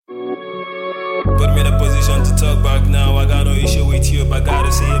Put me in a position to talk back now. I got no issue with you, but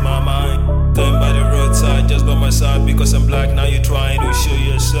gotta say my mind. Time by the roadside, just by my side because I'm black. Now you're trying to show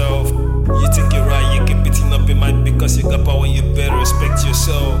yourself. You think you're right, you keep beating up in mind because you got power, you better respect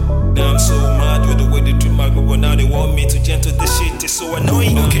yourself. Now I'm so mad with the way they treat my people. Now they want me to gentle this shit, it's so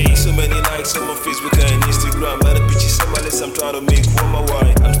annoying. Okay, so many likes on my Facebook and Instagram. By the bitches on my list, I'm trying to make one my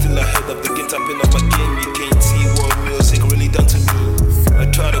wife. I'm still ahead of the game, tapping up my game. You can't see what music really done to me. I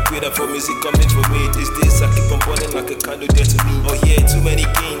try to quit up for music coming for me. These days I keep on burning like a candle dead to me. Oh yeah, too many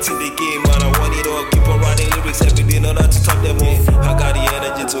games in the game, man. I want it all. Keep on writing lyrics every day in order to top them off. I got the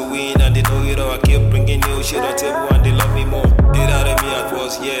energy to win and they know it all. I keep bringing new shit on table and they love me more. They doubted me at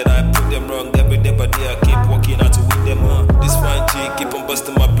first, yeah, I put them wrong every day, but they I keep working out to win them all. This fine chick keep on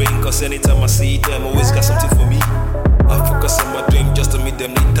busting my brain, cause anytime I see them, always got something for me. I focus on my dream just to meet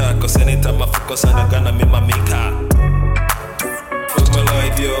them later, cause anytime I focus on I gonna make my maker. Fuck my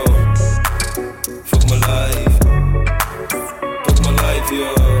life, yo. Fuck my life. Fuck my life,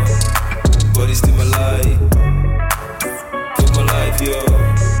 yo. But it's still my life. Fuck my life, yo.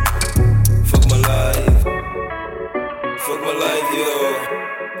 Fuck my life. Fuck my life, yo.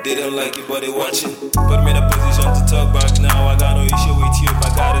 They don't like it, but they watching. Put me in a position to talk back now. I got no issue with you,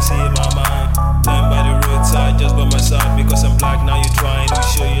 but gotta say my mind. Time by the roadside, just by my side because I'm black. Now you're trying to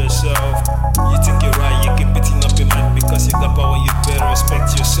show yourself. You think you're right, you keep beating up in mind because you got power, you better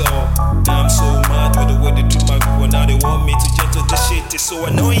respect yourself. Now I'm so mad with the way they treat my people. Now they want me to gentle this shit, it's so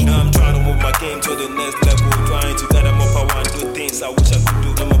annoying. Now I'm trying to move my game to the next level, trying to get them up, I want to do things I wish I could do.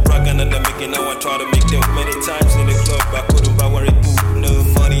 I'm a bragging and I'm making, now I try to make them many times in the club. I couldn't buy what it do. No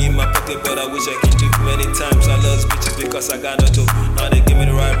money in my pocket, but I wish I can do. Many times I lost bitches because I got no dough. Now they give me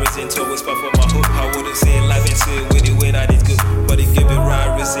the right reason to always fight for my hope. I wouldn't say it life and say it with the way that it's good, but it gave me the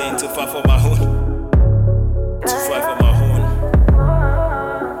right reason to fight for my own. To fight for my own.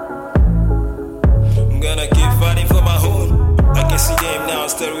 I'm gonna keep fighting for my own. I can see them now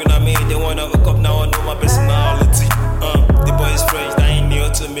staring at me. They wanna hook up now, I know my personality. The boy is fresh, that ain't new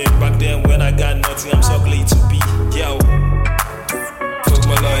to me. Back then when I got nothing, I'm so glad to be. Yo. Fuck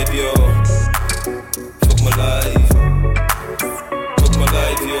my life, yo. Fuck my life. Fuck my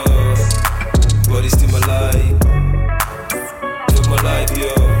life, yo. But it's still my life. Fuck my life,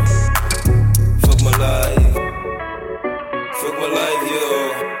 yo. Fuck my life. Fuck my life, yo.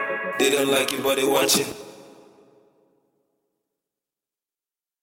 They don't like it, but they watching.